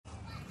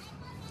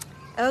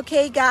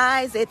Okay,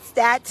 guys, it's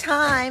that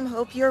time.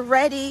 Hope you're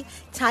ready.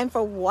 Time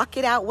for Walk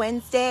It Out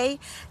Wednesday.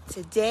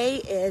 Today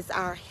is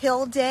our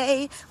hill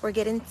day. We're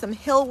getting some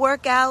hill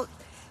workout.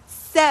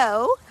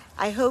 So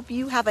I hope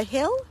you have a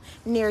hill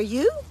near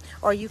you,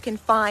 or you can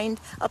find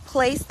a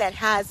place that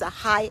has a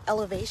high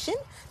elevation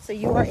so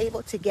you are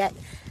able to get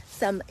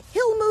some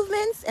hill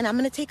movements. And I'm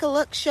going to take a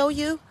look, show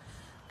you,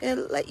 going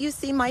to let you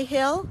see my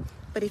hill.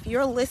 But if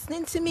you're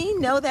listening to me,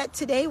 know that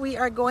today we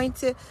are going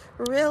to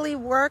really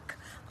work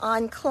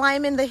on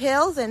climbing the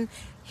hills. And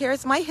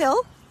here's my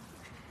hill.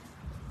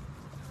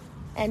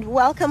 And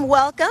welcome,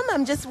 welcome.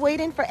 I'm just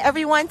waiting for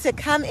everyone to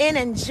come in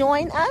and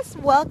join us.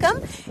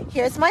 Welcome.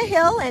 Here's my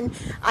hill. And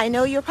I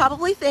know you're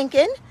probably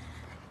thinking,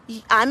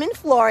 I'm in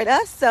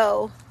Florida,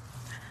 so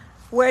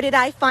where did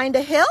I find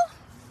a hill?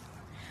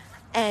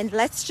 And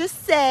let's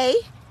just say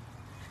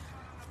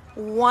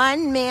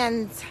one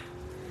man's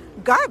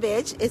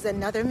garbage is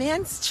another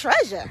man's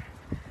treasure.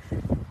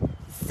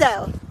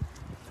 So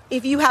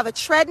if you have a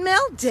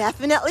treadmill,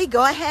 definitely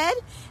go ahead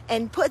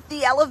and put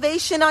the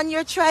elevation on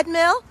your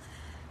treadmill.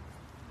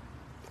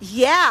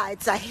 Yeah,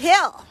 it's a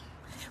hill.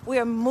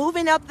 We're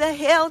moving up the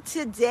hill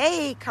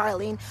today,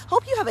 Carlene.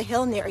 Hope you have a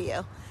hill near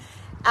you.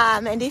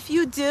 And if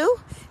you do,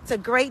 it's a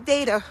great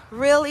day to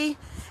really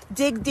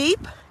dig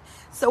deep.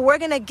 So we're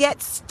going to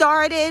get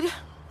started.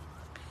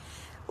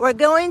 We're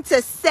going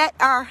to set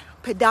our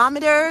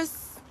pedometers.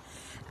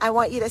 I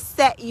want you to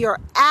set your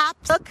app.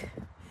 Look,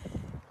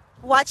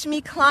 watch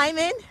me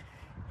climbing.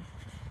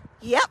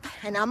 Yep,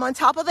 and I'm on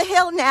top of the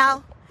hill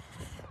now.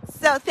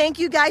 So thank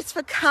you guys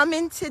for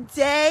coming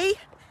today.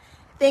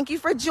 Thank you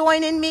for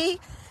joining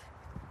me.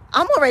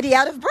 I'm already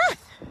out of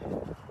breath.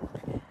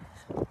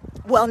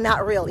 Well,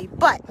 not really,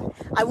 but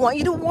I want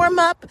you to warm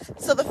up.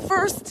 So the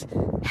first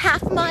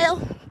half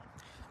mile,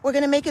 we're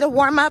going to make it a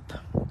warm up.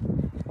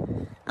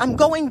 I'm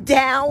going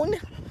down.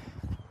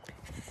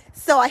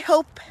 So I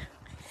hope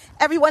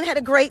everyone had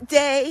a great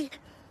day.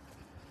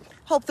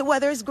 Hope the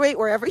weather is great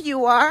wherever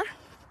you are.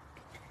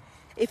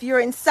 If you're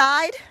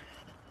inside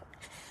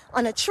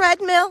on a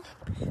treadmill,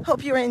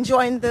 hope you're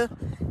enjoying the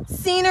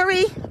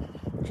scenery.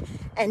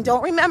 And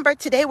don't remember,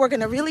 today we're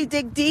going to really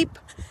dig deep.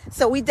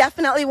 So we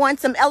definitely want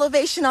some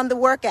elevation on the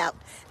workout.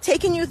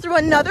 Taking you through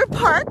another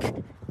park.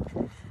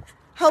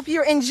 Hope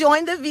you're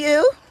enjoying the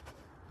view.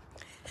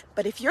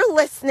 But if you're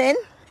listening,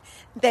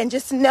 then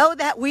just know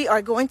that we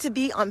are going to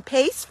be on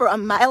pace for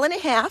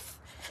 1.5 miles.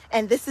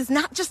 And this is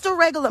not just a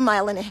regular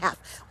 1.5 miles.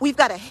 We've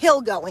got a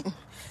hill going.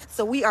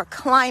 So we are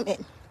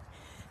climbing.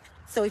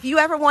 So if you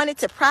ever wanted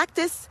to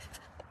practice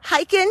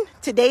hiking,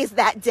 today's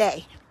that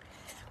day.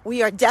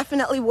 We are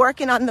definitely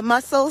working on the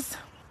muscles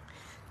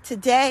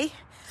today.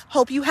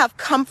 Hope you have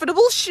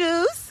comfortable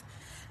shoes.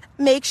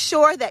 Make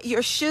sure that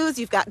your shoes,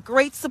 you've got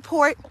great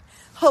support.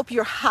 Hope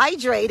you're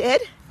hydrated.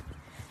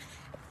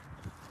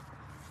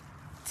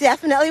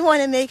 Definitely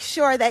want to make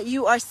sure that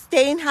you are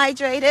staying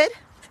hydrated.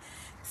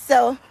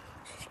 So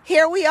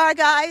here we are,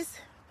 guys.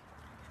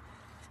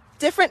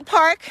 Different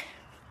park.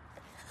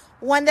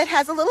 One that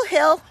has a little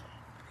hill.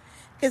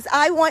 Because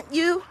I want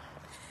you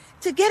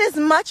to get as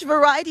much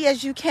variety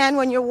as you can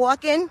when you're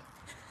walking.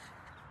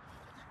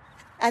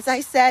 As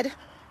I said,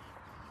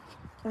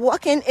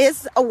 walking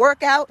is a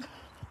workout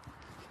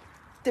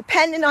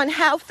depending on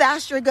how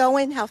fast you're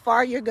going, how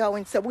far you're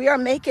going. So we are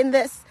making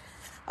this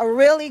a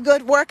really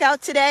good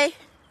workout today.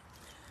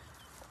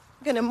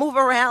 I'm going to move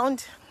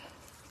around,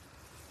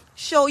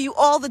 show you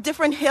all the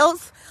different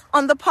hills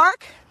on the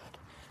park,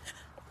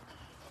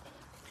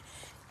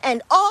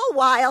 and all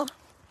while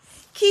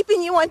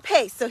keeping you on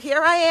pace. So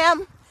here I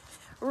am,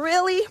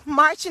 really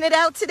marching it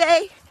out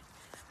today,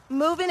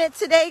 moving it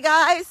today,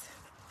 guys.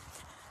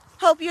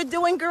 Hope you're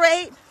doing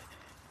great.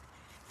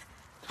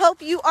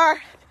 Hope you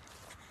are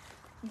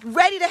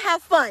ready to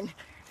have fun.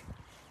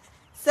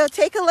 So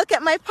take a look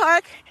at my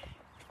park.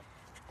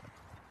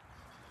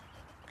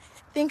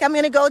 Think I'm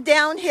going to go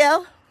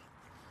downhill.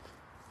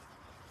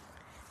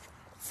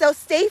 So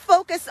stay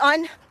focused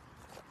on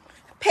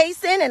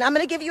pacing, and I'm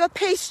going to give you a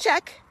pace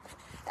check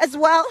as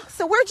well.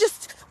 So we're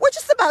just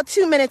about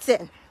 2 minutes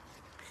in.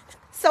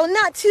 So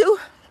not too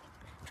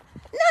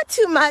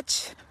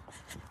much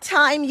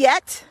time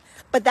yet,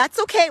 but that's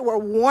okay. We're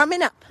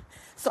warming up.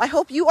 So I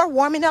hope you are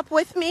warming up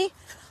with me.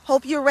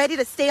 Hope you're ready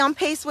to stay on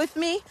pace with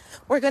me.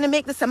 We're going to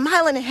make this 1.5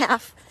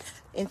 miles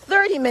in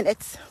 30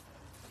 minutes.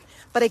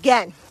 But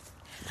again,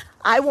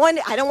 I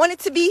don't want it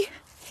to be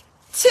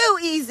too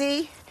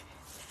easy.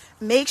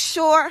 Make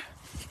sure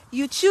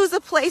you choose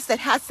a place that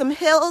has some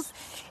hills.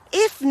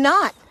 If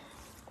not,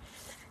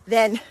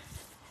 then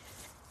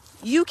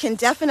you can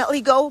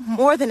definitely go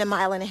more than 1.5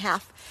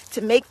 miles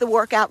to make the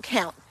workout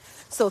count.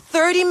 So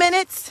 30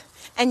 minutes,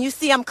 and you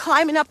see I'm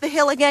climbing up the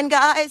hill again,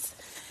 guys.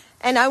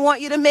 And I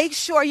want you to make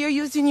sure you're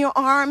using your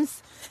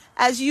arms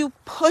as you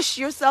push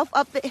yourself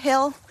up the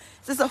hill.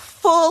 This is a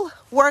full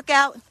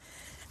workout.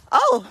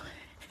 Oh,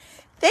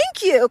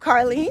 thank you,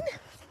 Carlene.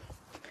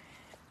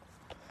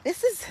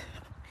 This is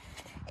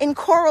in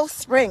Coral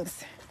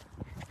Springs.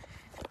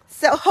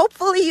 So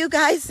hopefully you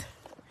guys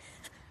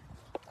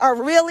are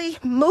really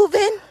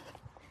moving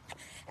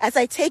As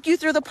I take you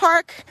through the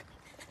park,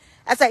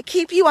 as I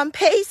keep you on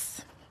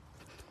pace,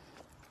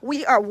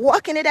 we are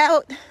walking it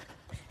out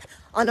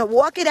on a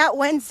Walk It Out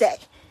Wednesday.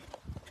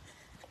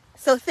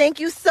 So thank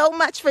you so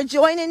much for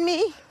joining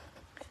me.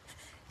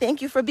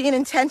 Thank you for being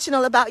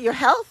intentional about your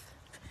health.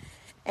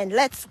 And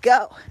let's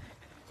go.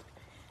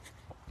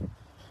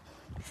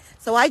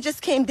 So I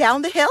just came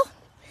down the hill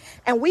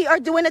and we are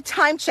doing a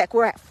time check.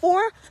 We're at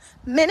 4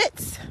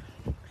 minutes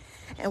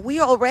and we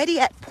are already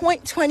at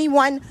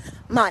 0.21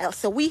 miles.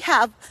 So we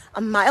have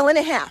a mile and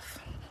a half.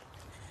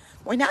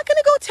 We're not going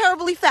to go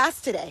terribly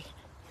fast today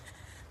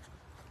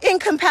in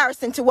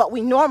comparison to what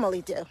we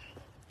normally do.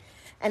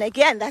 And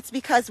again, that's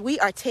because we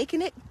are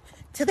taking it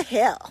to the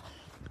hill.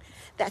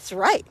 That's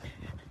right.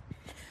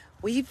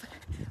 We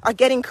are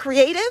getting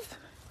creative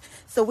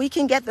so we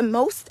can get the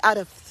most out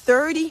of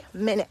 30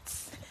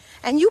 minutes.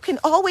 And you can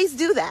always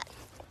do that.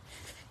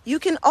 You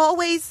can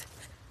always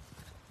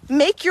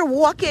make your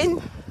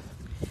walk-in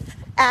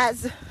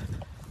as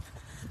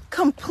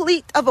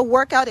complete of a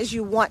workout as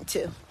you want to.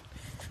 You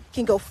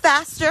can go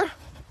faster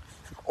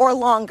or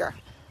longer.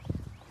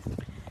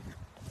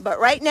 But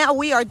right now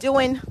we are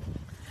doing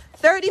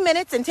 30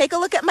 minutes and take a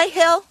look at my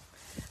hill.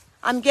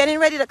 I'm getting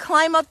ready to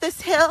climb up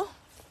this hill.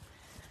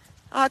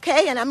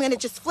 Okay, and I'm going to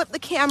just flip the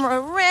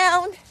camera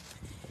around.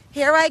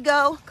 Here I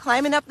go,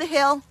 climbing up the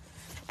hill,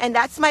 and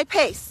that's my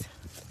pace.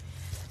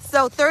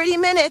 So 30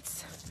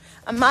 minutes,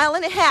 a mile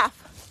and a half.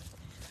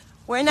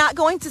 We're not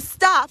going to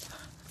stop.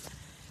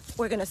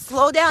 We're going to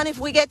slow down if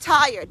we get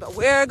tired, but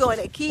we're going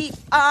to keep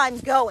on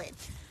going.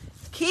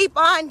 Keep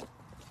on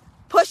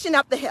pushing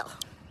up the hill.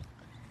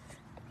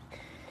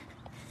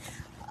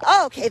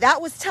 Okay,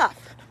 that was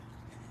tough.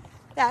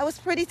 That was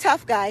pretty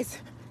tough, guys.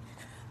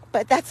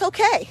 But that's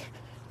okay.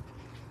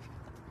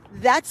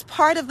 That's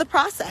part of the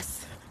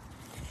process.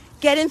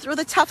 Getting through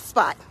the tough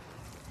spot.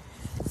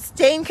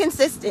 Staying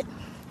consistent.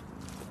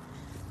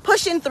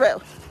 Pushing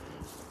through.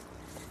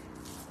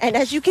 And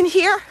as you can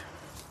hear,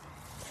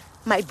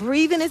 my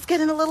breathing is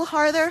getting a little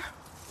harder.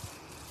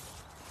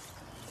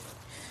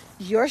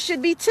 Yours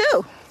should be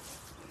too.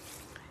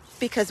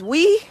 Because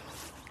we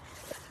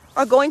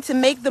are going to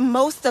make the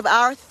most of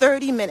our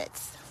 30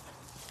 minutes.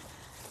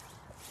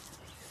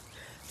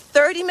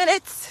 30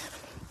 minutes,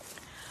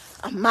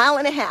 a mile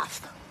and a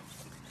half.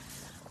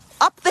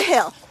 Up the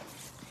hill.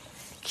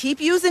 Keep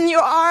using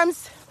your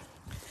arms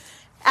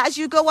as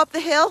you go up the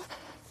hill.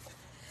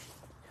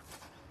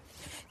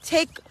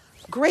 Take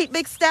great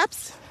big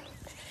steps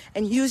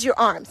and use your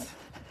arms.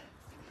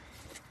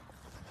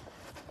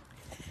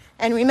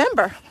 And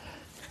remember,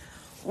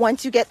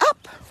 once you get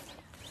up,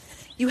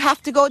 you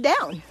have to go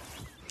down.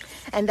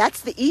 And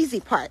that's the easy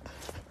part.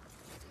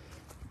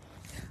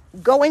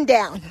 Going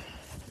down.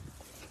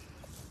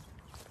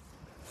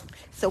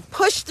 So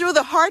push through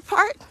the hard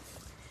part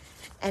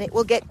and it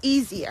will get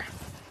easier.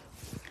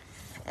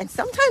 And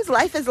sometimes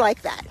life is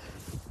like that.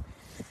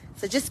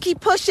 So just keep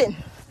pushing.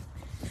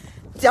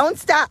 Don't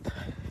stop.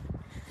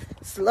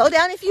 Slow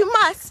down if you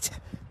must.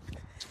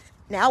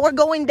 Now we're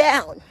going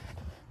down.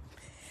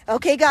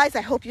 Okay, guys,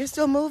 I hope you're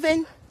still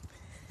moving.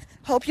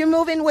 Hope you're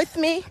moving with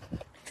me.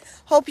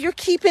 Hope you're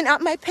keeping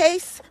up my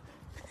pace.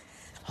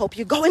 Hope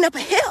you're going up a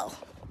hill.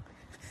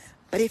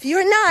 But if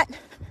you're not,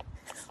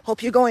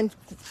 hope you're going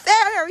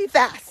very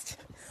fast.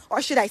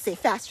 Or should I say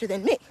faster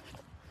than me?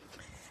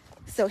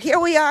 So here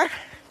we are,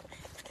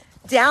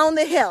 down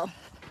the hill.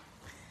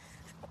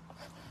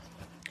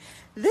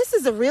 This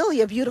is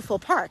really a beautiful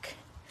park.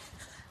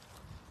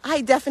 I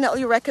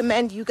definitely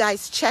recommend you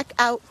guys check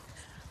out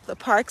the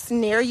parks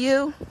near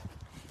you.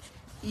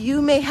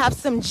 You may have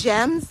some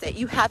gems that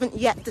you haven't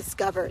yet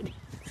discovered.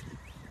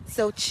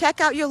 So check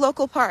out your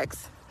local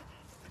parks.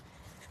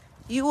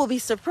 You will be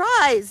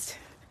surprised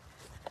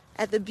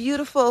at the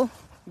beautiful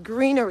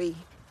greenery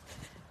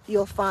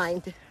you'll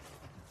find.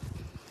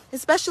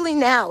 Especially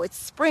now, it's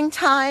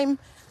springtime.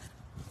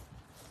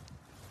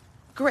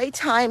 Great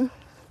time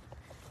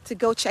to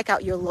go check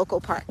out your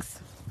local parks.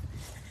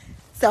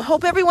 So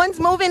hope everyone's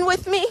moving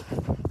with me.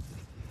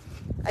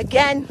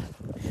 Again,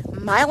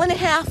 mile and a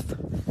half,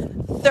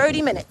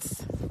 30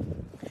 minutes.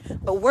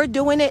 But we're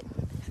doing it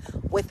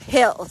with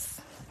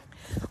hills.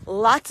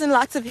 Lots and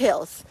lots of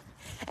hills.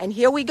 And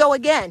here we go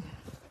again.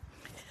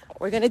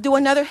 We're going to do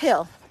another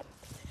hill.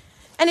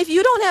 And if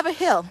you don't have a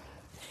hill,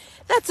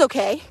 that's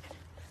okay.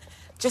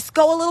 Just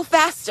go a little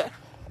faster.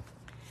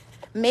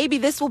 Maybe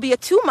this will be a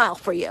 2-mile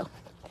for you.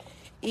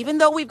 Even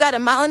though we've got a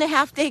mile and a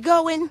half day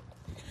going,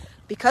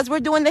 because we're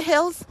doing the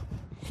hills,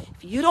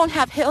 if you don't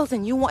have hills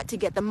and you want to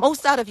get the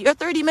most out of your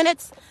 30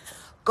 minutes,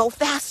 go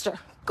faster.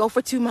 Go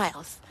for 2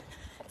 miles.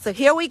 So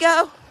here we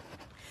go.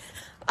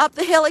 Up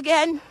the hill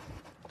again.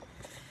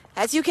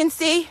 As you can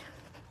see,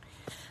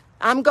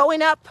 I'm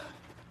going up.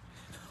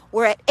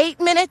 We're at 8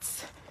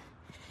 minutes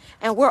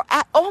and we're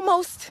at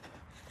almost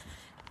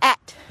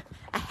at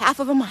a half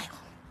of a mile.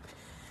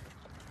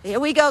 Here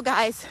we go,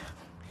 guys.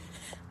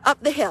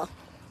 Up the hill.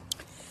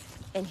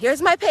 And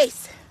here's my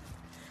pace.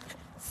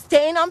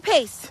 Staying on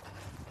pace.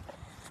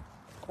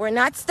 We're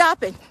not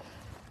stopping.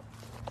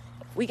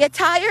 We get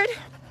tired,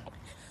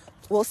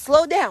 We'll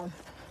slow down,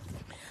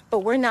 but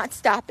we're not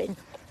stopping.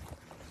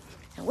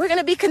 And we're going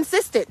to be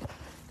consistent.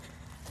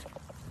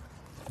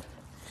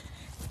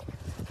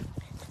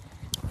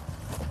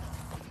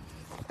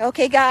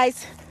 Okay,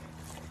 guys.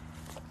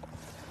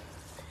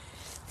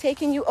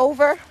 Taking you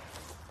over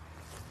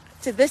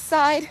to this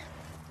side.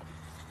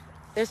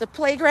 There's a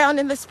playground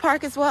in this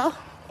park as well.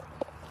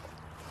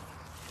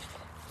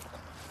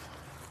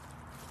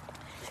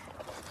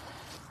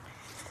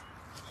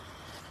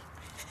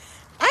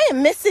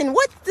 I'm missing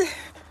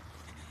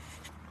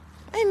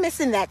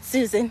that,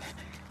 Susan.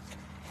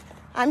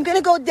 I'm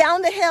gonna go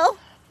down the hill.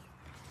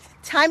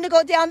 Time to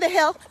go down the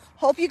hill.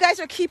 Hope you guys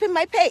are keeping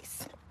my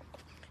pace.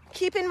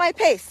 Keeping my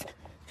pace.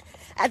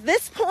 At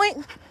this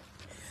point,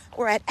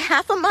 we're at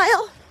half a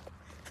mile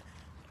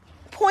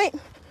point,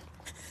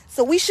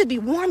 so we should be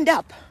warmed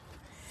up.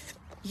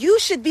 You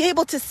should be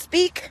able to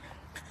speak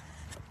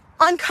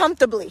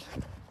uncomfortably.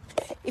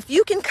 If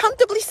you can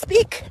comfortably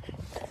speak,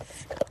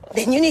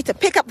 then you need to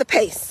pick up the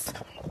pace.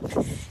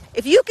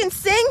 If you can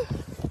sing,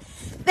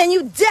 then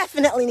you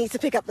definitely need to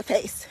pick up the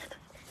pace.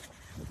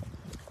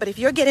 But if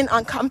you're getting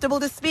uncomfortable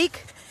to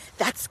speak,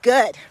 that's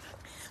good.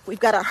 We've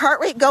got our heart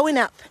rate going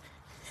up.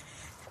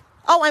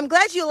 Oh, I'm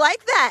glad you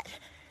like that.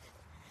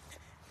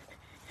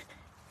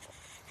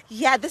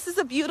 Yeah, this is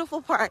a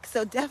beautiful park,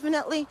 so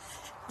definitely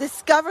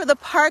discover the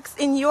parks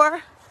in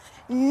your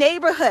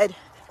neighborhood.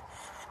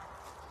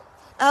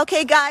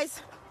 Okay,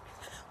 guys,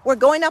 we're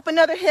going up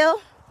another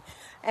hill,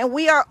 and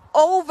we are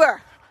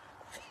over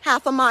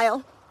half a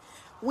mile.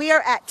 We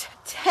are at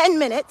 10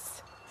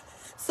 minutes,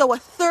 so a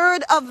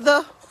third of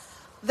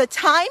the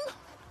time,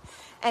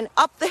 and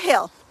up the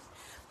hill.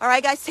 All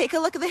right, guys, take a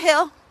look at the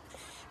hill,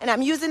 and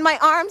I'm using my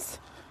arms.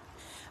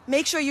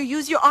 Make sure you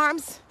use your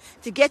arms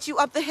to get you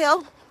up the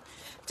hill.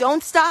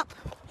 Don't stop.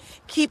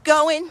 Keep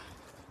going.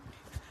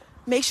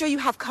 Make sure you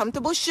have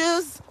comfortable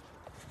shoes.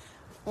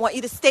 I want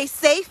you to stay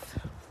safe.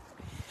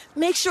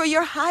 Make sure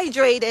you're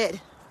hydrated.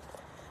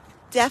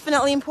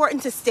 Definitely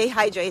important to stay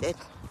hydrated.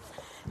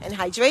 And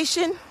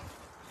hydration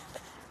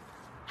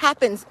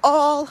happens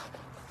all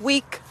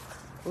week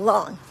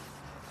long.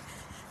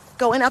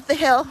 Going up the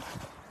hill.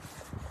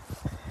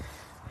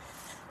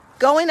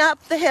 Going up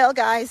the hill,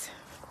 guys.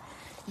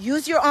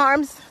 Use your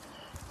arms.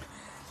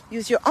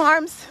 Use your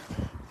arms.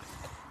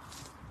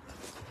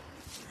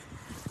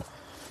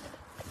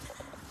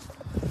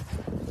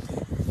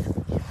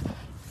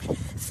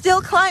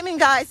 Still climbing,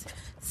 guys.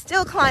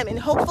 Still climbing.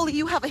 Hopefully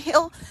you have a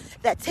hill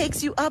that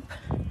takes you up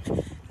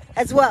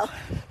as well.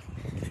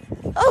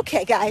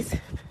 Okay, guys.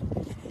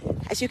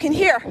 As you can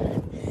hear,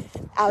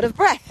 out of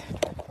breath.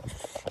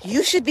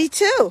 You should be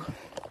too.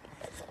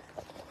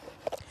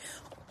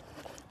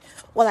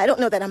 Well, I don't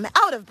know that I'm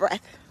out of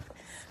breath,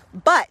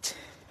 but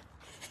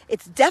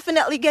it's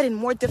definitely getting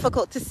more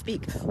difficult to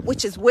speak,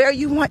 which is where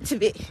you want to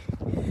be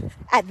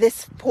at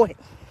this point.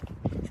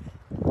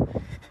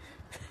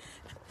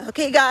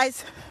 Okay,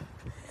 guys.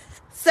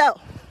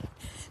 So,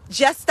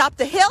 just stopped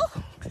the hill.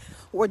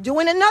 We're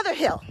doing another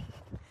hill.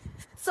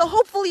 So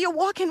hopefully you're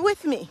walking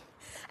with me.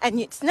 And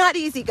it's not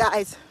easy,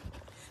 guys.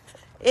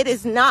 It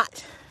is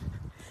not.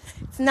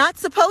 It's not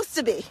supposed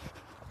to be.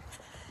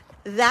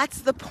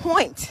 That's the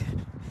point.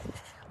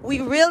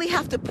 We really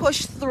have to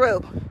push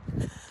through.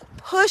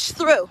 Push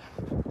through.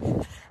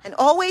 And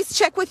always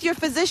check with your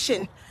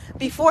physician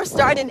before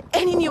starting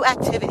any new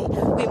activity.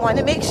 We want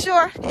to make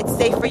sure it's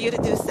safe for you to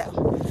do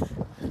so.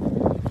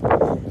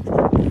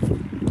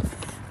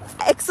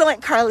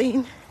 Excellent,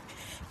 Carlene.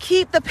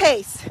 Keep the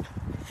pace.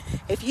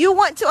 If you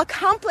want to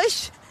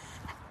accomplish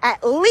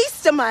at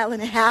least 1.5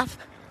 miles,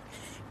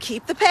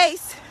 keep the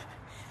pace.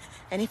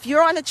 And if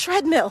you're on a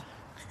treadmill,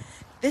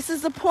 this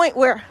is the point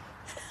where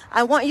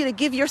I want you to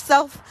give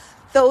yourself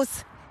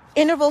those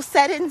interval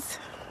settings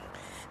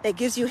that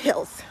gives you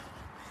hills.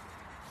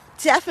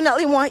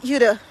 Definitely want you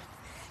to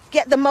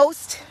get the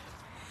most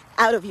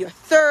out of your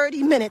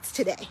 30 minutes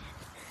today.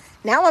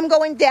 Now I'm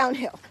going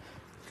downhill.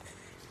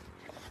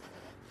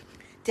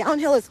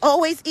 Downhill is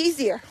always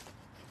easier.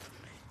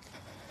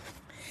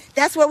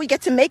 That's where we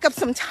get to make up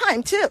some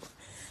time too.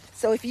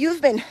 So if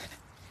you've been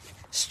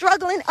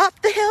struggling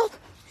up the hill,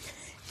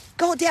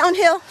 go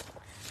downhill,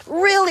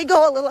 really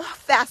go a little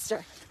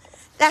faster.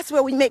 That's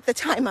where we make the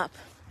time up.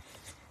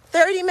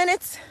 30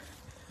 minutes,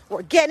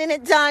 we're getting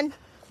it done.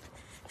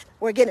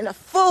 We're getting a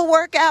full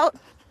workout.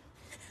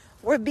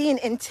 We're being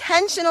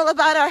intentional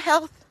about our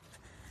health,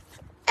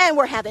 and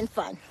we're having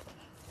fun.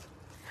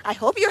 I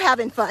hope you're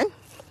having fun.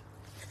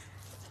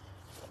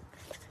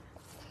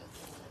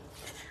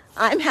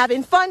 I'm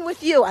having fun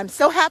with you. I'm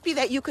so happy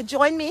that you could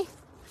join me.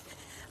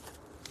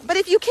 But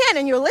if you can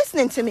and you're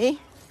listening to me,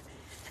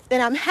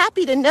 then I'm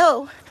happy to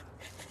know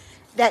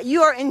that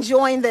you're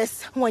enjoying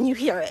this when you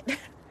hear it.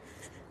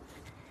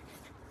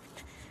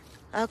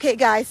 Okay,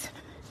 guys.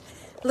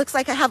 Looks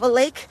like I have a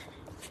lake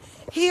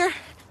here.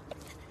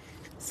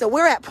 So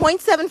we're at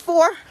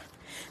 0.74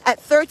 at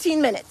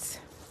 13 minutes.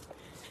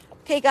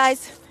 Okay,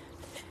 guys.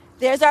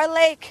 There's our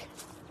lake.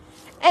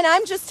 And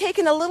I'm just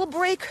taking a little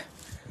break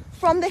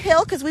from the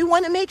hill because we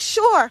want to make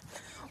sure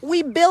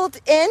we build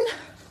in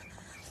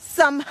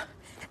some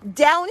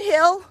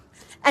downhill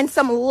and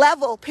some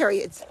level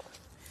periods.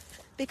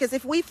 Because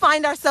if we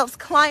find ourselves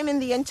climbing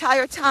the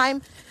entire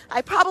time,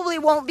 I probably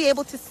won't be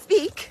able to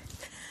speak.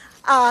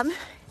 And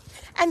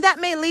that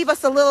may leave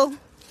us a little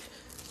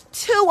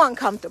too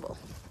uncomfortable.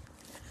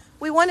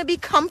 We want to be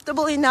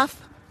comfortable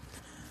enough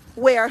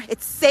where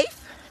it's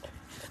safe,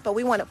 but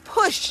we want to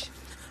push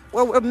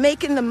where we're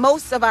making the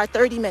most of our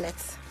 30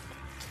 minutes.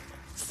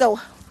 So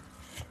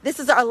this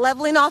is our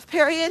leveling off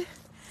period,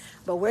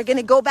 but we're going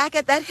to go back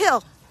at that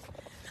hill.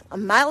 A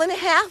mile and a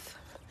half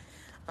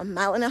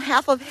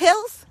of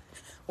hills.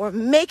 We're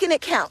making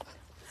it count.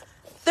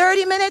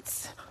 30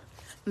 minutes,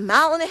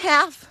 mile and a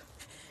half,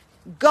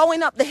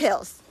 going up the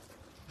hills.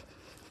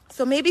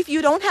 So maybe if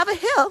you don't have a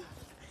hill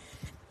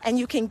and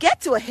you can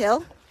get to a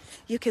hill,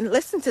 you can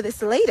listen to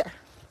this later.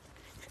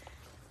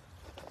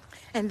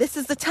 And this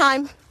is the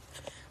time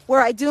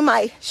where I do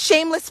my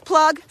shameless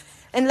plug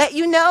and let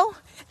you know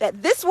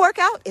that this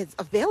workout is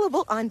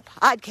available on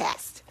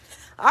podcast.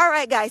 All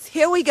right, guys,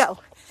 here we go.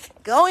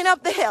 Going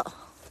up the hill.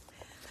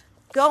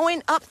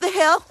 Going up the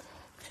hill.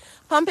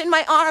 Pumping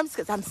my arms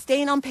because I'm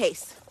staying on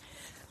pace.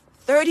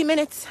 30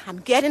 minutes, I'm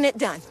getting it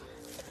done.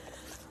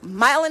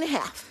 Mile and a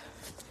half.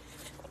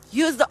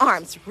 Use the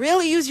arms.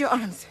 Really use your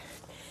arms.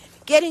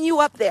 Getting you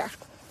up there.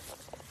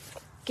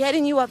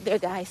 Getting you up there,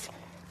 guys.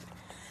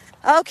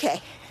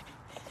 Okay.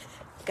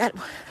 Got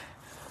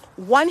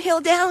one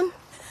hill down,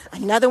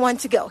 another one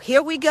to go.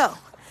 Here we go.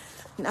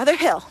 Another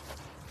hill.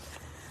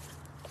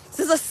 This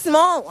is a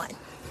small one,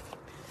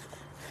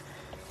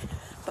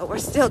 but we're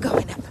still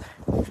going up.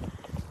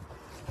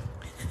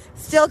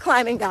 Still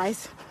climbing,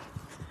 guys.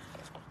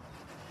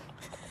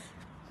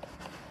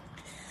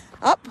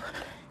 Up.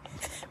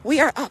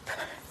 We are up.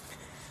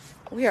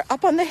 We are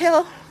up on the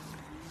hill.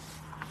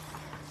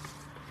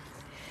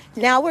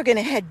 Now we're going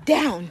to head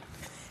down.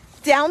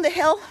 Down the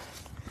hill.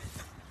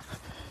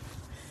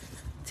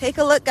 Take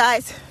a look,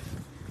 guys.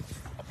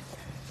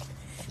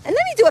 And let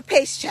me do a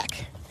pace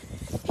check.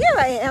 Here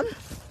I am.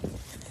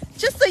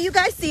 Just so you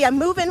guys see, I'm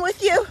moving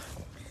with you.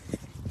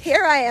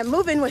 Here I am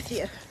moving with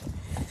you.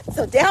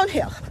 So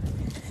downhill.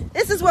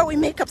 This is where we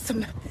make up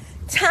some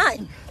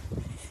time.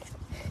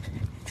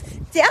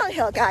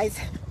 Downhill, guys.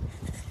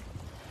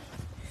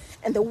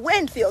 And the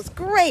wind feels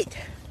great.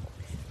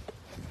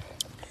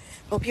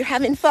 Hope you're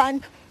having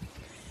fun.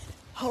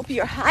 Hope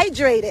you're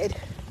hydrated.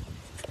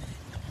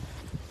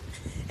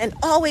 And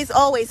always,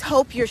 always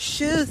hope your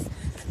shoes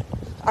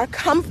are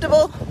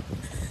comfortable.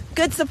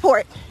 Good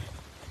support.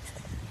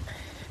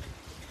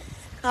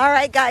 All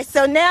right, guys.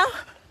 So now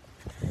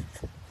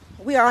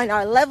we are on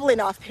our leveling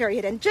off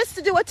period. And just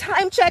to do a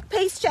time check,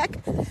 pace check,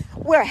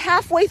 we're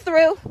halfway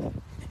through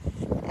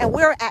and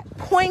we're at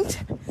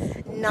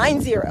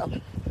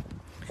 0.90.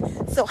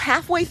 So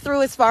halfway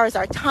through as far as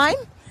our time,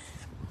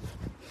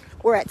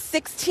 we're at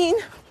 16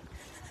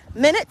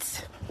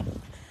 minutes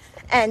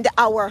and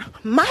our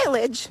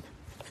mileage,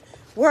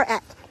 we're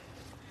at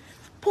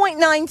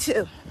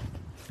 0.92.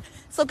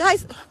 So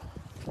guys,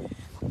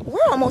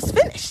 we're almost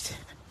finished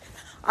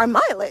our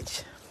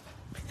mileage,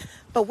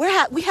 but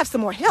we have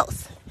some more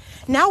hills.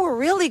 Now we're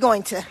really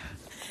going to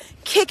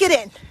kick it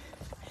in.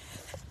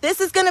 This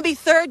is going to be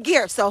third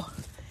gear. So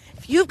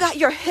if you've got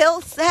your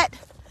hill set,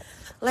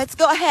 let's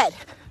go ahead.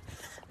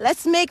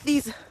 Let's make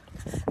the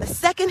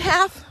second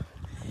half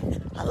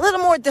a little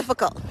more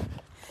difficult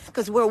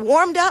because we're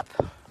warmed up.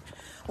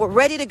 We're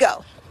ready to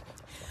go.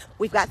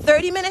 We've got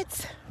 30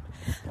 minutes.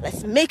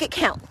 Let's make it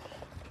count.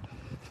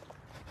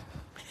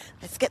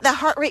 Let's get that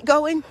heart rate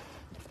going.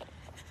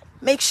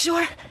 Make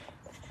sure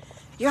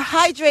you're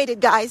hydrated,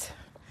 guys.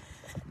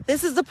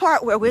 This is the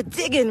part where we're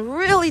digging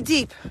really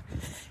deep.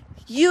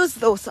 Use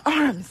those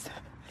arms.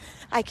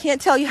 I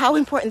can't tell you how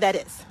important that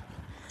is.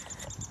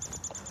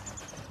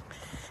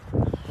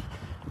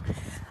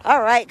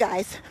 All right,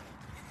 guys.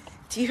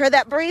 Do you hear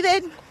that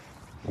breathing?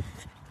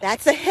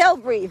 That's a hill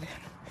breathe.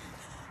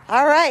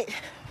 All right.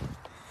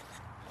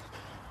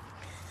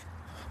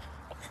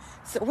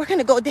 So we're going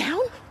to go down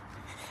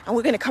and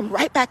we're going to come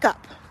right back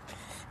up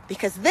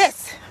because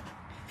this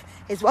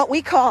is what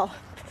we call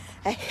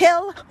a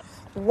hill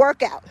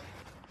workout.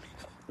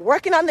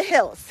 Working on the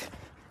hills.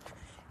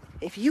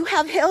 If you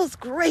have hills,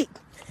 great.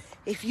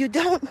 If you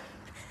don't,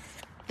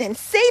 then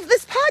save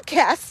this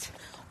podcast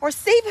or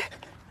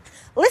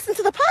listen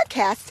to the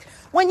podcast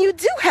when you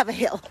do have a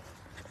hill.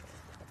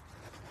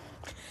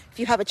 If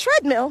you have a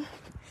treadmill,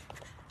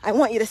 I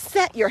want you to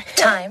set your hill.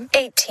 Time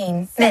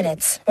 18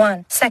 minutes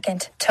 1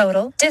 second.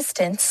 Total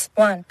distance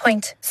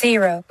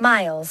 1.0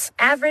 miles.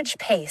 Average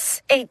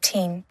pace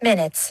 18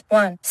 minutes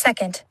 1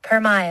 second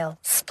per mile.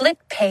 Split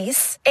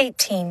pace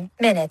 18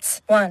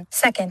 minutes 1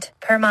 second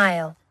per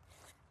mile.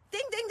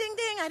 Ding, ding, ding,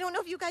 ding. I don't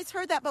know if you guys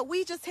heard that, but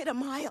we just hit a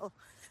mile.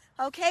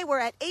 Okay, we're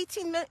at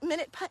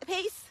 18-minute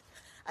pace.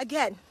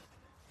 Again,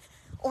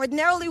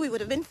 ordinarily we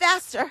would have been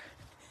faster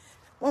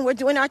when we're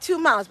doing our 2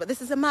 miles, but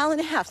this is a mile and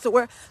a half. So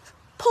we're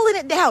pulling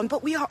it down,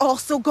 but we are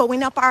also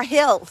going up our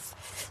hills.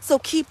 So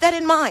keep that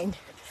in mind.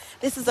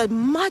 This is a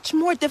much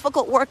more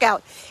difficult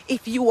workout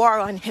if you are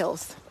on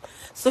hills.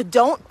 So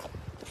don't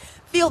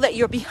feel that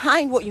you're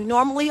behind what you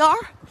normally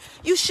are,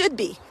 you should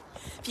be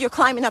if you're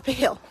climbing up a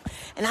hill.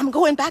 And I'm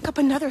going back up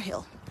another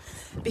hill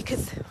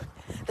because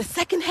the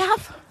second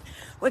half,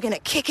 we're going to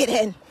kick it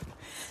in.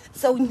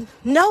 So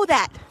know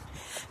that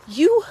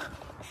you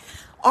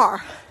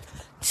are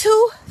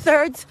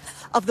 2/3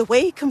 of the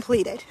way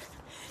completed.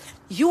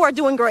 You are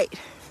doing great.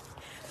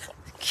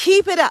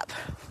 Keep it up.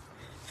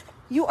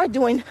 You are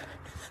doing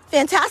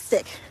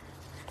fantastic.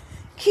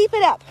 Keep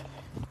it up.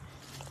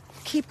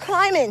 Keep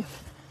climbing.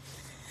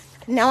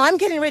 Now I'm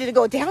getting ready to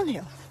go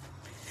downhill.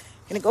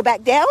 Gonna go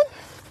back down.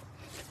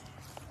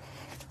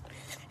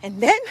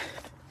 And then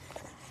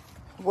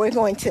we're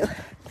going to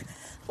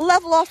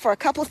level off for a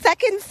couple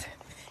seconds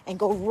and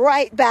go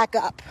right back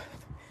up.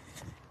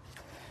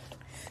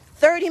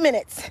 30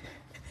 minutes.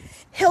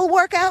 Hill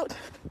workout.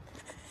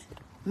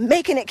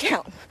 Making it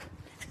count.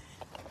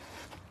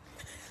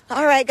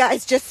 All right,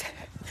 guys, just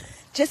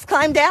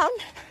climb down.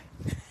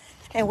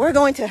 And we're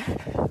going to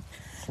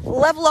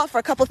level off for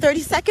a couple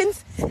 30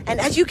 seconds. And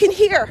as you can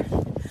hear,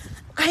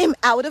 I am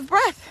out of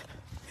breath.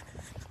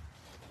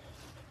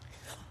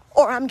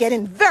 Or I'm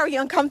getting very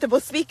uncomfortable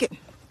speaking.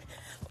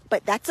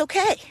 But that's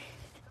okay.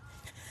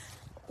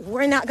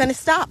 We're not going to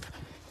stop.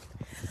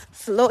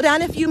 Slow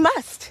down if you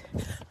must,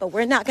 but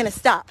we're not going to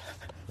stop.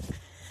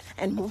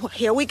 And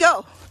here we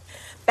go.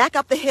 Back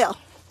up the hill.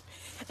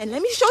 And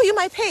let me show you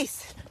my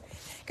pace,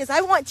 because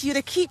I want you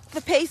to keep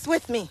the pace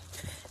with me.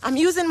 I'm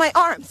using my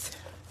arms.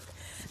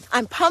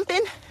 I'm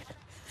pumping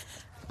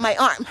my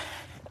arm.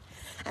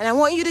 And I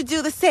want you to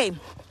do the same.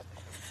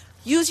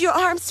 Use your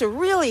arms to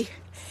really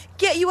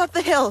get you up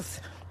the hills.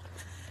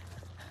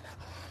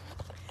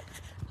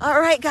 All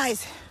right,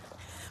 guys.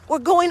 We're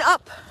going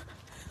up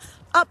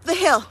the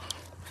hill.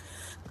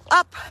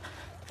 Up.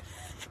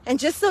 And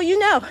just so you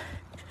know,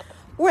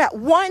 we're at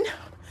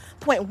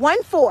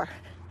 1.14.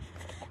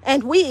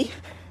 And we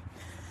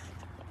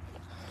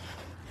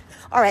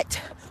are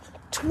at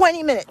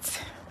 20 minutes.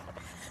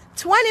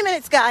 20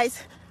 minutes,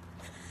 guys.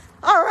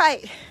 All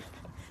right.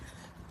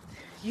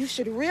 You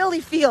should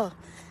really feel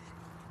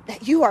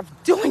that you are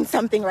doing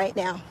something right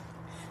now.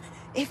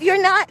 If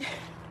you're not,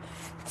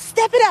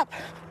 step it up.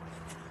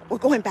 We're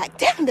going back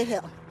down the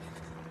hill.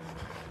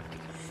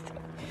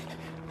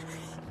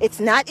 It's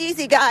not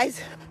easy,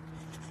 guys.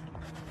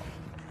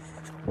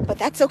 But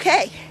that's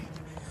okay.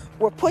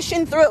 We're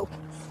pushing through.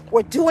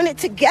 We're doing it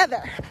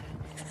together.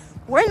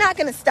 We're not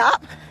going to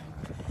stop.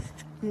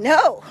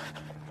 No.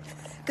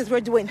 Because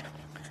we're doing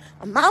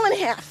 1.5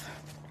 miles,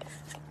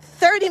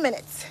 30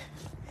 minutes.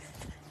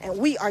 And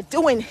we are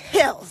doing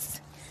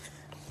hills.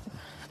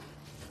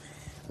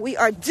 We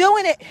are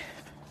doing it.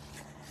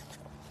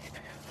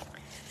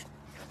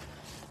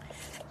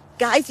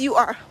 Guys, you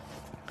are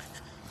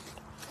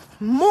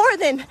more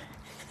than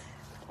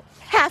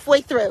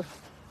halfway through.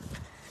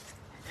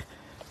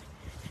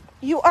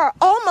 You are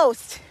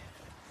almost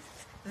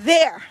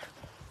there.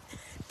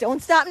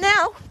 Don't stop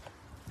now.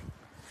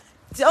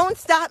 Don't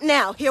stop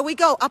now. Here we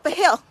go, up a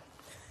hill.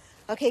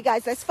 Okay,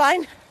 guys, let's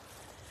find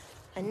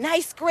a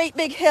nice, great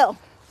big hill.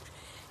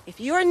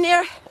 If you're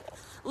near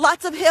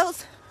lots of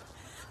hills,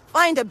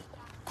 find a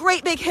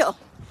great big hill.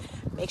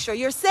 Make sure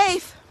you're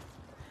safe.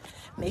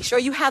 Make sure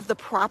you have the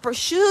proper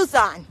shoes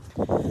on.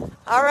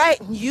 All right,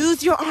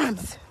 use your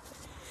arms.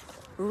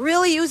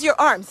 Really use your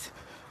arms.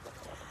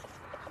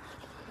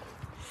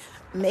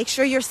 Make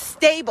sure you're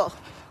stable.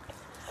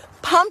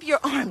 Pump your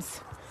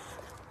arms.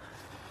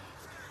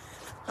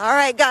 All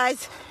right,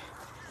 guys.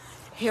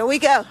 Here we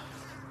go.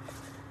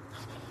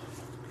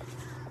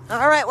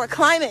 All right, we're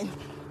climbing.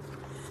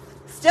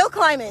 Still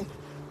climbing.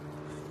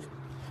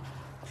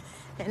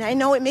 And I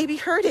know it may be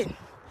hurting,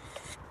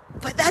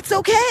 but that's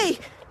okay.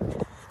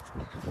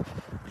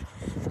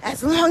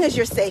 As long as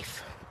you're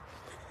safe.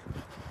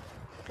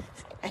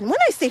 And when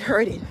I say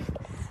hurting,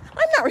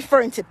 I'm not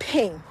referring to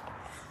pain.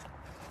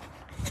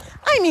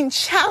 I mean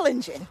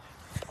challenging.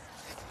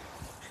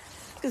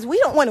 Because we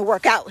don't want to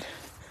work out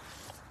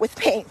with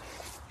pain.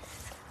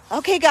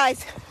 Okay,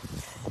 guys.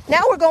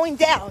 Now we're going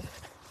down.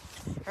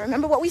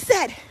 Remember what we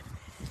said.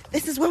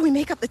 This is where we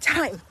make up the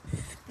time.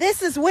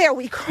 This is where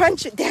we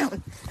crunch it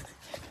down.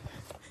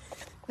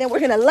 Then we're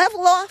going to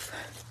level off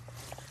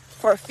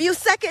for a few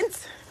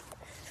seconds.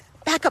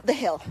 Back up the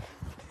hill.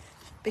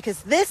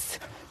 Because this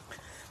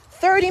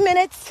 30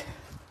 minutes,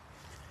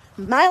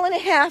 1.5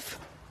 miles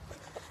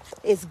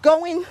is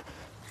going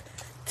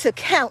to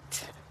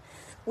count.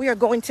 We are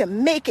going to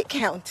make it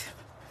count.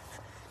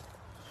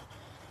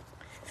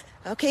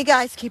 Okay,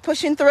 guys, keep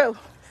pushing through.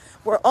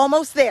 We're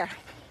almost there.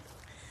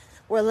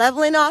 We're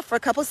leveling off for a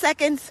couple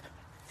seconds,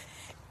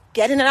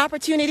 getting an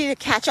opportunity to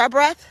catch our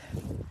breath,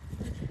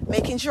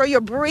 making sure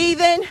you're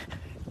breathing.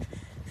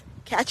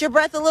 Catch your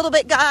breath a little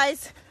bit,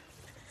 guys,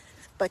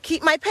 but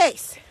keep my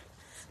pace.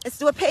 Let's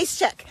do a pace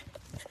check.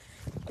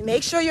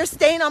 Make sure you're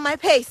staying on my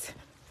pace.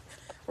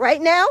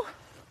 Right now,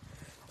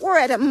 we're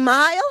at 1.30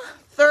 miles,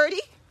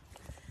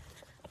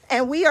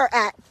 and we are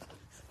at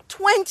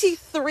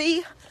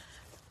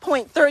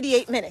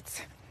 23.38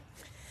 minutes.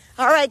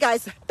 All right,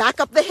 guys, back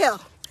up the hill.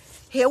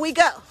 Here we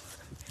go.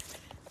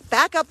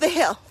 Back up the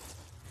hill.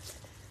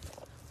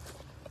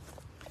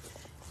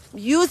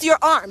 Use your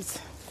arms.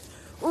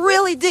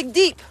 Really dig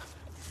deep.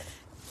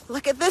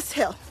 Look at this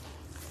hill.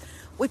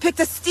 We picked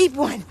a steep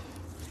one.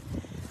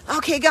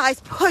 Okay, guys,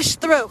 push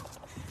through.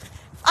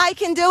 I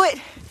can do it.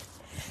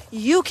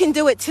 You can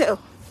do it too.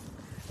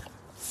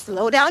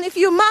 Slow down if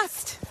you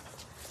must.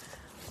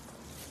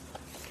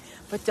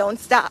 But don't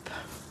stop.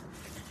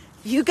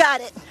 You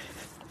got it.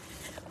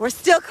 We're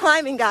still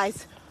climbing,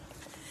 guys.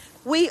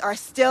 We are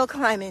still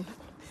climbing.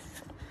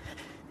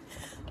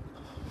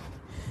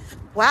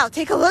 Wow,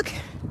 take a look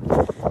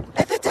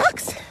at the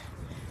ducks.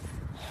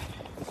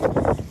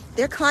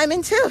 They're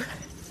climbing too.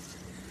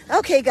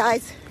 Okay,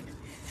 guys,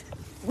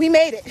 we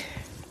made it.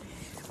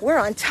 We're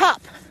on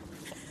top.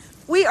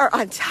 We are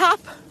on top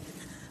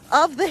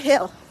of the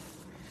hill.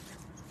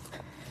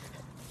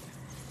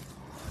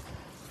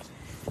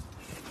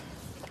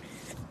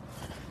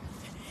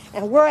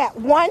 And we're at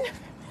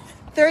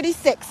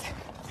 136.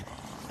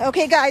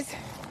 Okay, guys,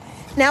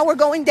 now we're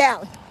going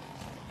down.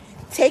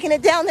 Taking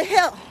it down the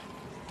hill.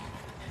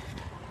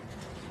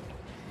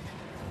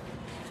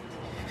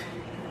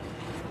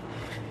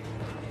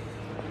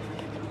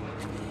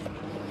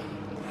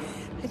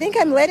 I think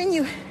I'm letting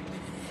you,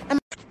 I'm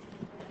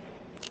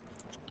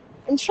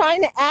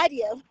trying to add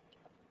you.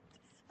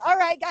 All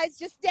right, guys,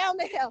 just down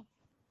the hill.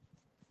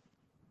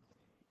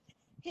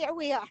 Here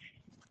we are.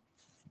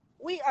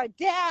 We are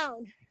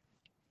down.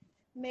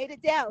 Made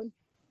it down.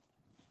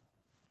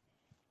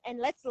 And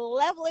let's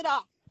level it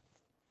off.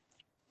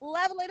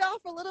 Level it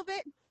off a little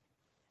bit.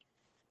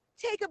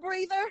 Take a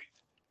breather.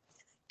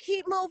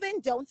 Keep moving.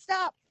 Don't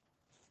stop.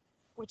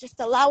 We're just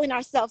allowing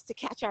ourselves to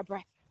catch our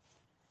breath.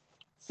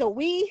 So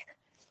we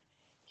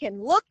can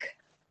look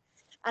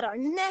at our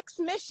next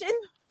mission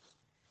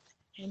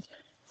and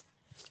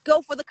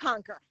go for the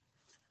conquer.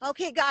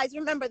 Okay, guys,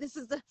 remember, this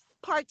is the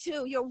part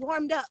 2. You're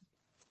warmed up.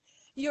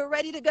 You're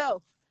ready to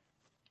go.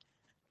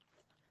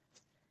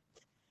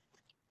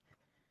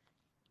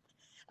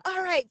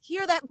 All right,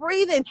 hear that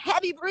breathing,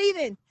 heavy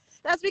breathing.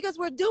 That's because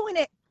we're doing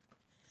it.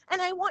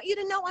 And I want you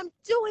to know I'm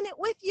doing it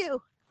with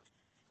you.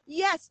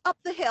 Yes, up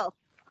the hill.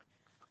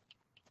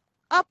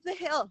 Up the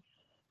hill.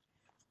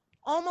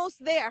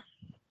 Almost there.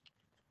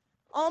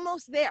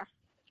 Almost there.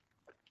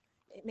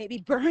 It may be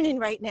burning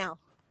right now.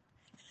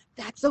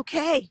 That's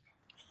okay.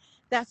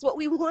 That's what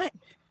we want.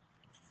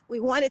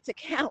 We want it to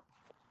count.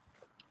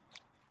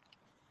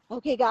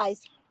 Okay, guys.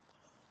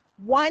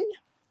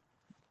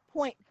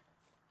 1.44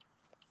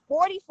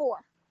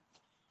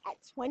 at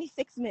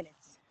 26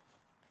 minutes.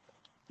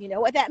 You know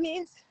what that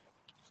means?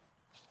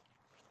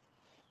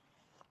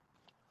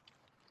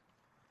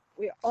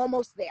 We're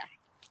almost there.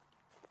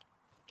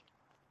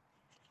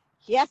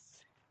 Yes,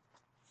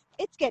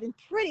 it's getting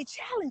pretty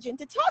challenging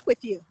to talk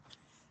with you,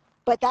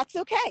 but that's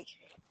okay.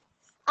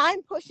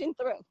 I'm pushing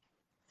through,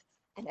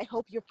 and I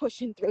hope you're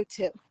pushing through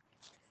too.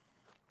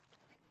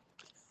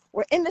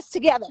 We're in this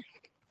together,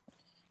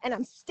 and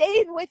I'm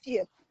staying with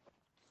you.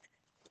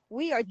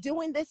 We are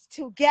doing this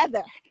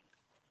together.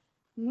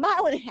 1.5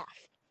 miles,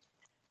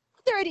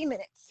 30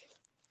 minutes,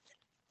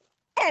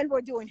 and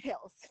we're doing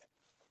hills.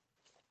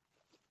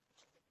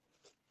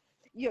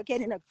 You're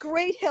getting a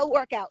great hill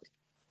workout.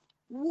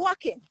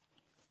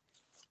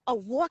 A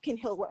walking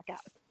hill workout.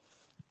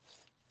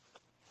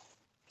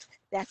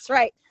 That's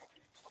right.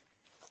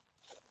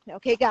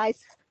 Okay, guys,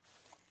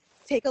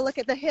 take a look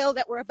at the hill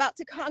that we're about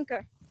to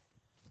conquer.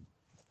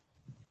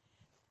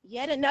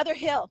 Yet another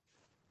hill.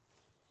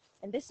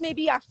 And this may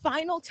be our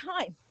final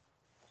time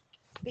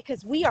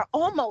because we are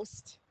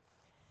almost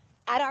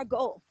at our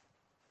goal.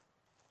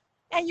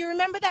 And you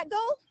remember that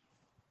goal?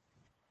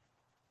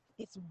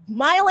 It's 1.5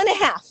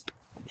 miles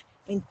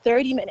in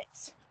 30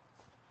 minutes.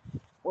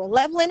 We're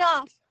leveling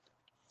off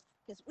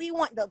because we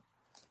want the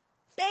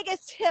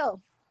biggest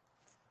hill.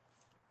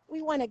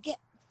 We want to get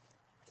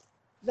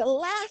the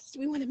last,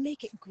 we want to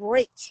make it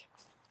great.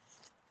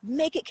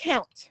 Make it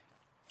count.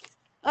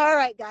 All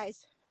right,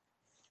 guys,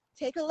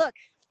 take a look.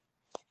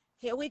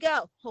 Here we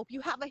go. Hope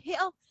you have a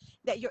hill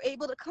that you're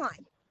able to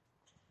climb.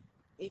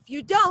 If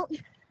you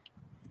don't,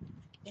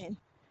 then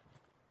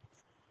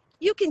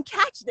you can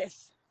catch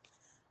this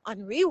on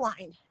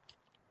rewind.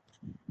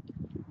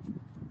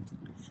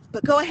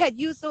 But go ahead,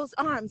 use those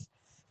arms.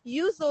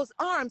 Use those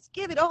arms.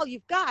 Give it all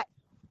you've got.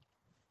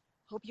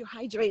 Hope you're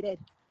hydrated.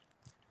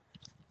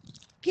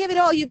 Give it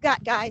all you've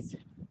got, guys.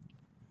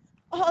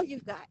 All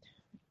you've got.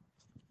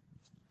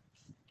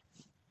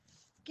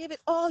 Give it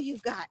all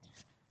you've got.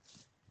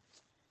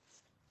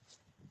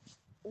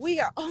 We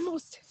are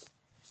almost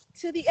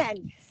to the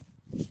end.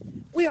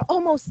 We are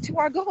almost to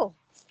our goal.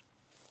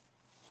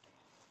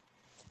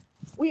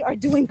 We are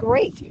doing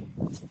great.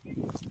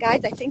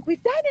 Guys, I think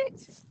we've done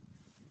it.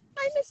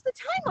 I missed the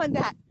time on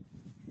that.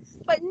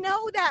 But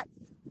know that,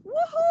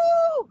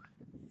 woohoo,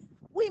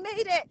 we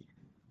made it.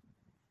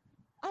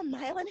 1.5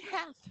 miles.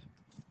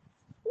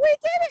 We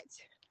did it.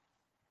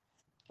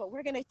 But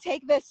we're gonna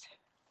take this.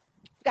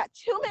 We've got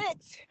 2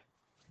 minutes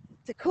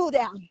to cool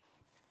down.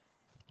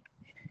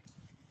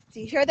 Do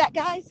you hear that,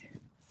 guys?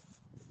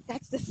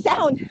 That's the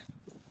sound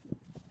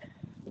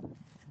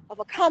of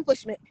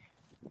accomplishment.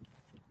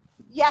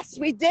 Yes,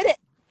 we did it.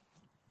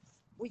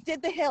 We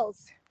did the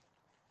hills.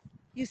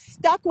 You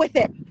stuck with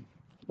it.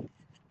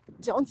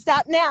 Don't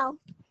stop now.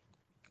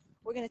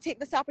 We're going to take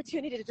this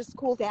opportunity to just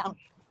cool down.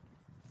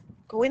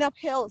 Going up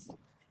hills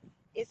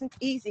isn't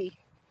easy.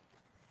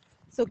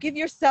 So give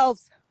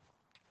yourselves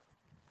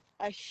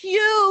a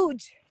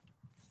huge,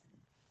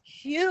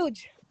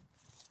 huge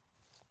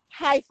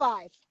high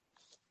five.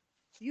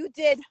 You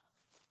did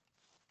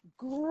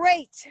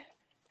great.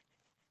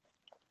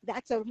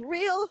 That's a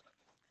real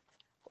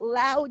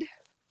loud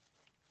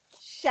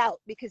shout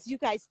because you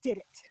guys did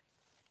it.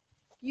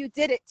 You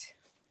did it.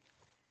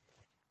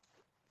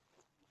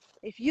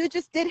 If you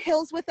just did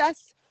hills with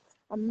us,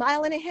 1.5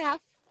 miles,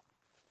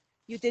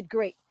 you did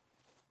great.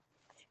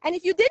 And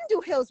if you didn't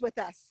do hills with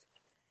us,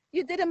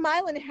 you did 1.5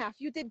 miles,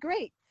 you did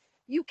great.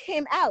 You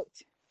came out.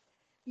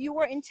 You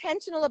were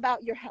intentional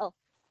about your health.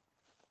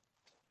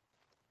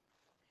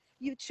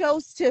 You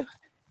chose to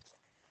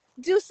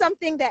do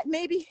something that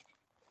maybe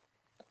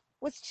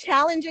was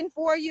challenging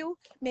for you.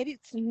 Maybe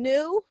it's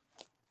new,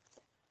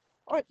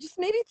 or just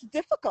maybe it's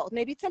difficult.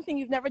 Maybe it's something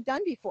you've never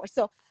done before.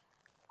 So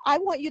I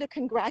want you to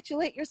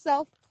congratulate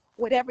yourself,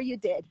 whatever you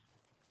did.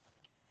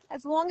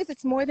 As long as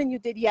it's more than you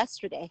did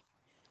yesterday,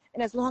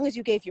 and as long as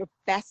you gave your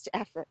best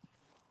effort,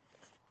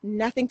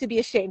 nothing to be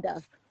ashamed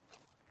of.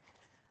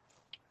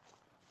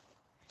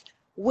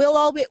 We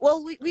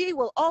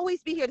will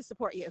always be here to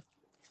support you.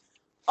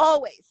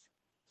 Always.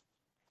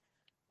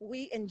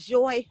 We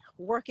enjoy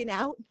working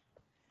out,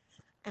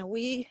 and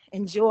we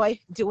enjoy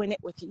doing it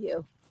with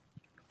you.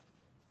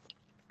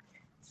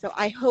 So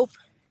I hope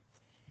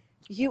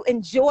you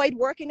enjoyed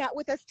working out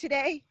with us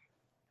today.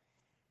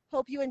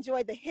 Hope you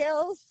enjoyed the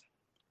hills.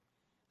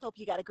 Hope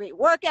you got a great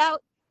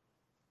workout.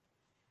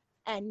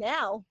 And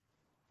now,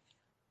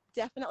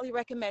 definitely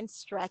recommend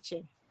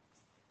stretching.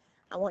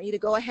 I want you to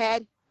go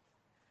ahead,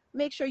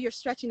 make sure you're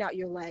stretching out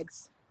your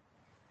legs.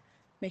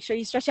 Make sure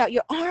you stretch out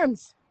your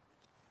arms.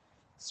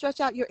 Stretch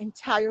out your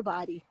entire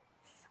body.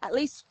 At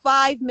least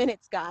 5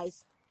 minutes,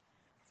 guys.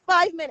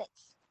 5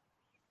 minutes.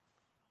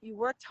 You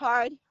worked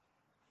hard.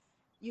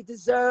 You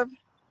deserve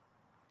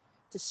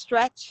to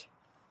stretch.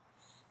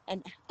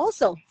 And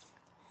also,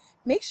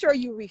 make sure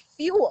you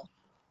refuel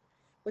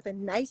with a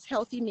nice,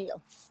 healthy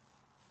meal.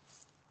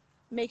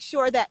 Make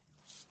sure that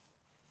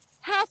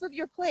half of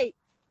your plate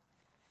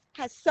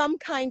has some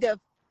kind of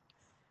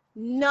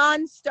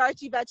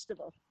non-starchy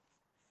vegetable.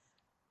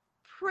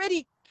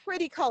 Pretty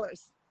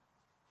colors.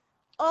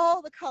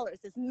 All the colors,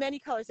 as many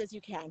colors as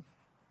you can.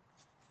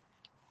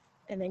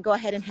 And then go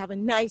ahead and have a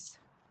nice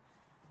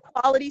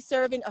quality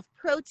serving of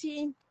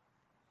protein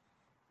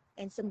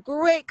and some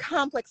great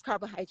complex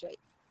carbohydrate.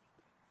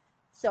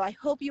 So I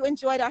hope you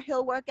enjoyed our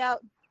hill workout.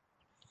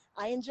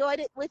 I enjoyed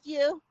it with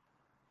you.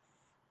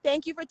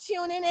 Thank you for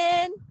tuning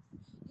in.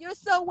 You're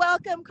so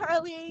welcome,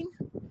 Carlene.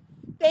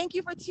 Thank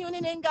you for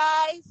tuning in,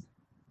 guys.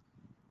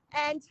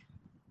 And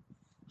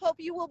hope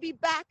you will be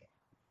back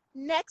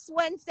next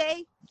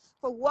Wednesday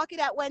for Walk It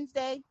Out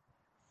Wednesday.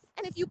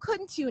 And if you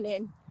couldn't tune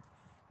in,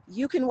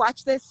 you can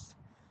watch this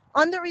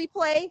on the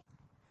replay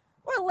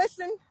or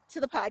listen to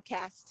the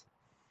podcast.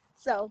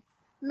 So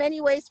many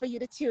ways for you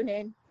to tune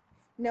in.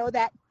 Know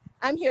that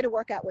I'm here to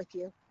work out with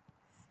you.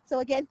 So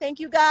again, thank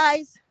you,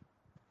 guys.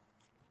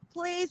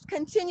 Please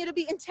continue to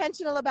be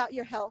intentional about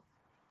your health.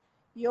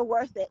 You're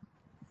worth it.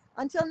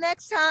 Until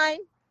next time,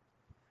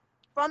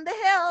 from the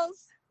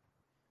hills.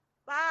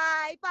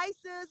 Bye. Bye,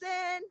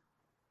 Susan.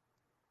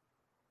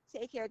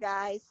 Take care,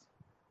 guys.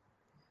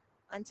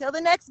 Until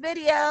the next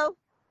video.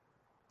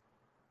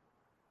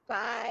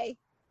 Bye.